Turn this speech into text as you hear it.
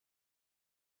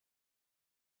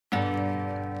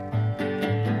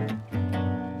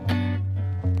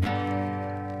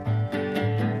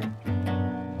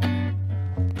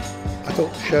I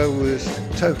thought the show was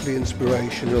totally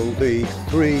inspirational. The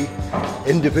three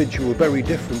individual, very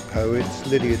different poets,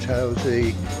 Lydia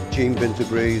Tousey, Jean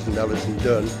Binter-Breeze and Alison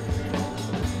Dunn,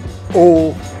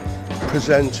 all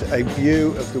present a view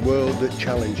of the world that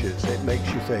challenges, it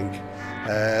makes you think.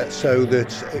 So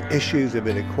that issues of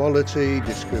inequality,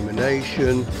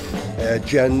 discrimination,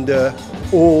 gender,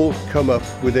 all come up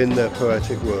within their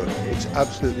poetic work. It's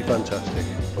absolutely fantastic,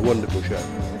 a wonderful show.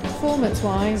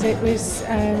 Performance-wise, it was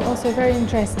also very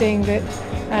interesting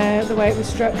that the way it was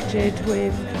structured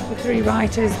with the three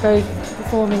writers both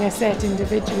performing a set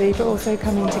individually but also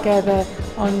coming together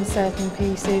on certain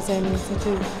pieces and sort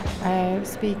of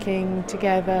speaking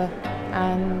together,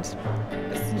 and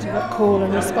sort of a call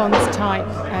and response type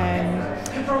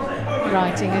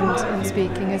writing and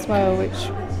speaking as well, which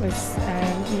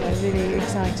was really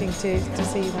exciting to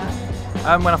see that.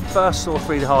 When I first saw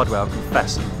 3 The Hard Way, I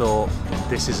confess and thought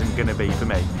this isn't going to be for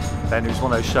me. Then it was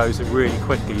one of those shows that really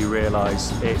quickly you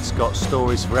realise it's got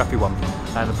stories for everyone,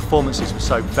 and the performances were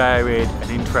so varied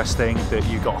and interesting that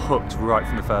you got hooked right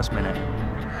from the first minute.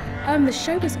 The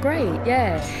show was great,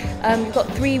 yeah. You've got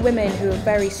 3 women who are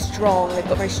very strong. They've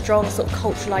got very strong sort of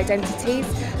cultural identities,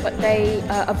 but they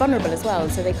are vulnerable as well.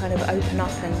 So they kind of open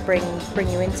up and bring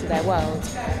you into their world,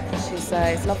 which is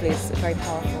it's lovely. It's very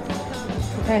powerful.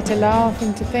 Prepare to laugh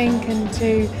and to think and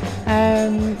to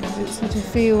sort of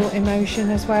feel emotion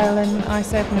as well. And I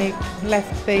certainly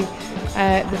left the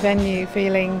venue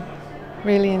feeling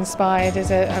really inspired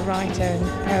as a writer and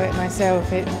poet myself.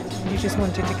 You just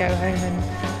wanted to go home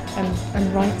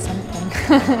and write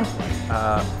something.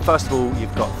 First of all,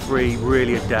 you've got 3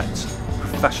 really adept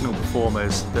professional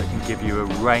performers that can give you a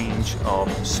range of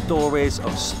stories,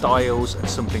 of styles and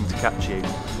something to capture you.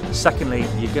 Secondly,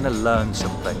 you're going to learn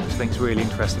something, which I think is really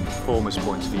interesting from a performer's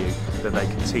point of view, that they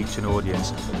can teach an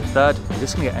audience. Third, you're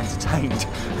just going to get entertained.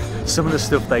 Some of the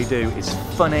stuff they do is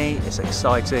funny, it's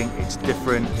exciting, it's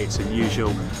different, it's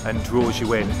unusual and draws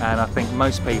you in. And I think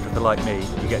most people, if they're like me,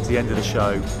 you get to the end of the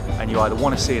show and you either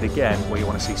want to see it again or you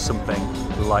want to see something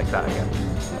like that again.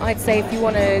 I'd say if you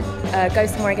want to go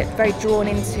somewhere and get very drawn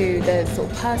into the sort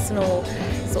of personal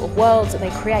sort of worlds that they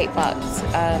create, but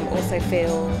also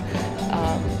feel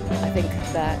I think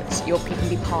that you can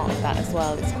be part of that as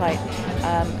well. It's quite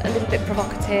a little bit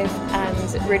provocative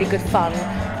and really good fun,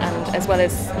 and as well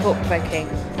as thought-provoking.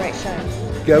 Great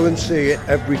show. Go and see it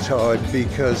every time,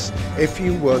 because if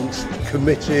you want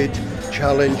committed,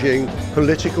 challenging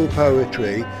political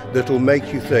poetry that'll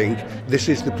make you think, this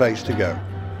is the place to go.